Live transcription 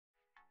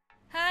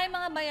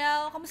mga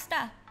bayaw!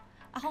 Kamusta?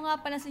 Ako nga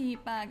pala si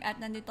Hipag at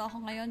nandito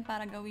ako ngayon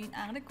para gawin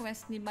ang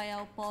request ni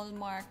Bayaw Paul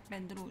Mark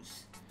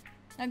Pedrus.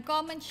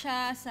 Nag-comment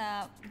siya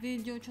sa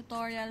video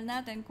tutorial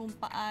natin kung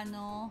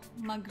paano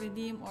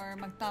mag-redeem or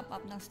mag-top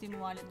up ng Steam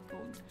Wallet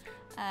code.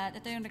 At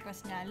ito yung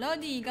request niya.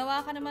 Lodi,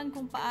 gawa ka naman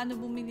kung paano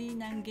bumili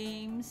ng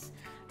games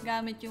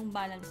gamit yung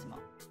balance mo.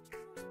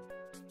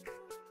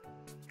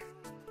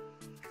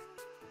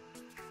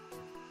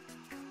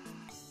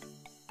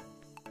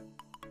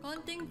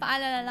 Konting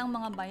paalala lang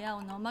mga bayaw,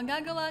 no?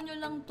 Magagawa nyo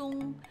lang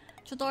tong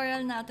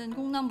tutorial natin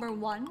kung number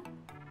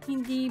 1,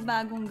 hindi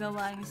bagong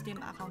gawa yung Steam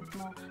account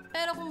mo.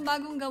 Pero kung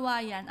bagong gawa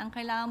yan, ang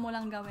kailangan mo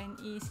lang gawin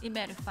is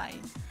i-verify.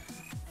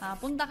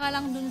 Punta ka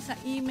lang dun sa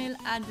email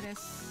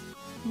address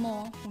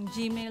mo, kung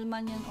Gmail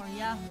man yan or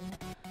Yahoo.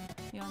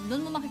 Yun,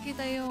 dun mo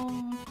makikita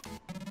yung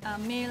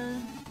mail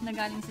na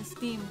galing sa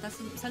Steam.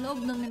 Tapos sa loob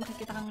nun may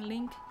makikita kang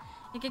link.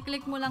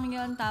 I-click mo lang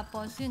yon,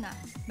 tapos yun na,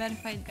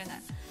 verified ka na.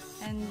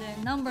 And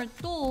then, number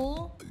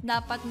 2,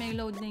 dapat may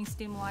load na yung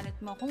Steam Wallet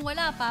mo. Kung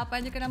wala pa,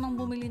 pwede ka namang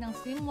bumili ng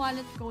Steam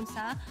Wallet code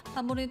sa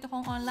paborito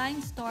kong online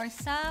store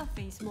sa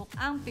Facebook,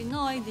 ang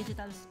Pinoy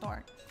Digital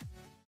Store.